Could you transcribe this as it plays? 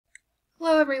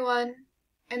Hello everyone!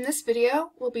 In this video,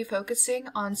 we'll be focusing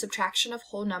on subtraction of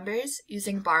whole numbers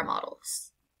using bar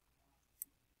models.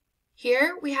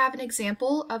 Here we have an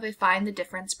example of a find the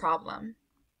difference problem.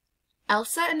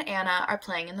 Elsa and Anna are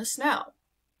playing in the snow.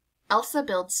 Elsa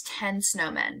builds 10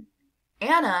 snowmen.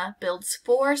 Anna builds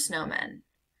 4 snowmen.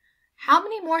 How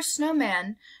many more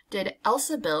snowmen did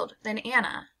Elsa build than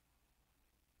Anna?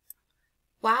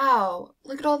 Wow,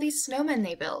 look at all these snowmen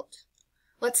they built.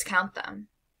 Let's count them.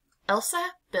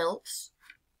 Elsa built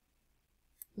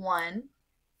 1,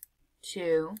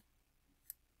 2,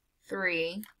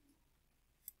 3,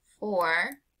 4,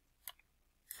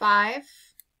 5,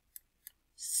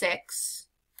 6,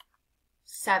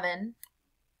 7,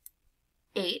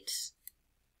 8,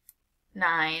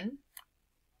 9,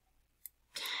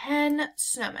 10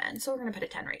 snowmen. So we're going to put a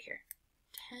 10 right here.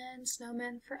 10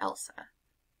 snowmen for Elsa.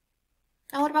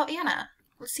 Now what about Anna?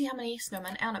 Let's see how many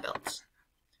snowmen Anna built.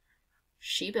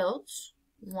 She built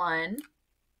 1,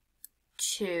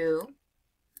 2,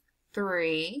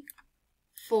 3,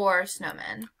 4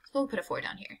 snowmen. So we'll put a 4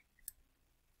 down here.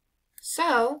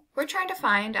 So we're trying to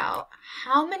find out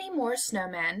how many more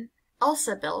snowmen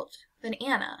Elsa built than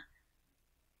Anna.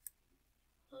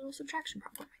 A little subtraction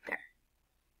problem right there.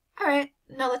 Alright,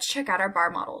 now let's check out our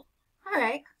bar model.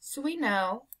 Alright, so we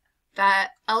know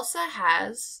that Elsa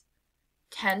has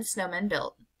 10 snowmen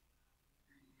built,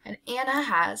 and Anna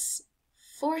has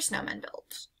 4 snowmen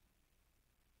built.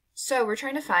 So we're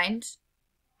trying to find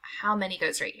how many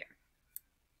goes right here.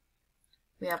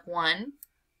 We have 1,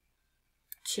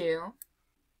 2,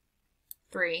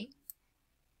 3,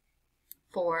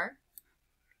 4,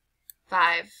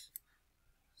 5,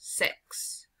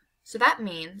 6. So that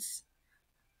means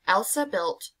Elsa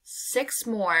built 6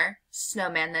 more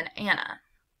snowmen than Anna.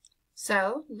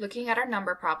 So looking at our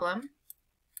number problem,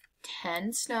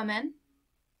 10 snowmen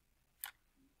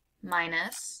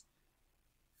minus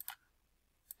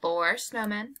 4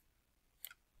 snowmen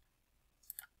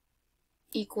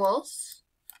equals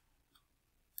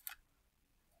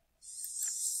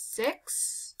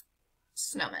 6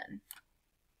 snowmen.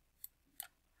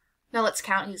 Now let's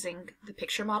count using the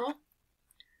picture model.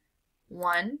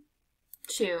 1,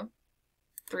 2,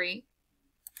 3,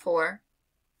 4,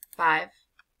 5,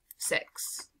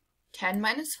 6. 10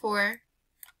 minus 4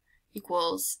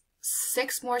 equals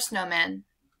 6 more snowmen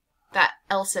that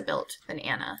Elsa built than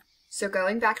Anna. So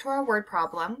going back to our word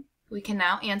problem, we can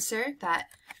now answer that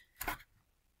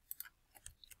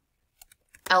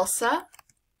Elsa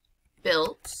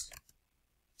built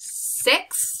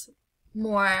 6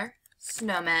 more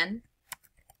snowmen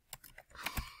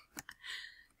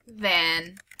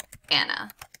than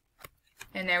Anna.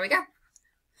 And there we go.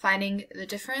 Finding the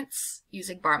difference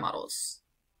using bar models.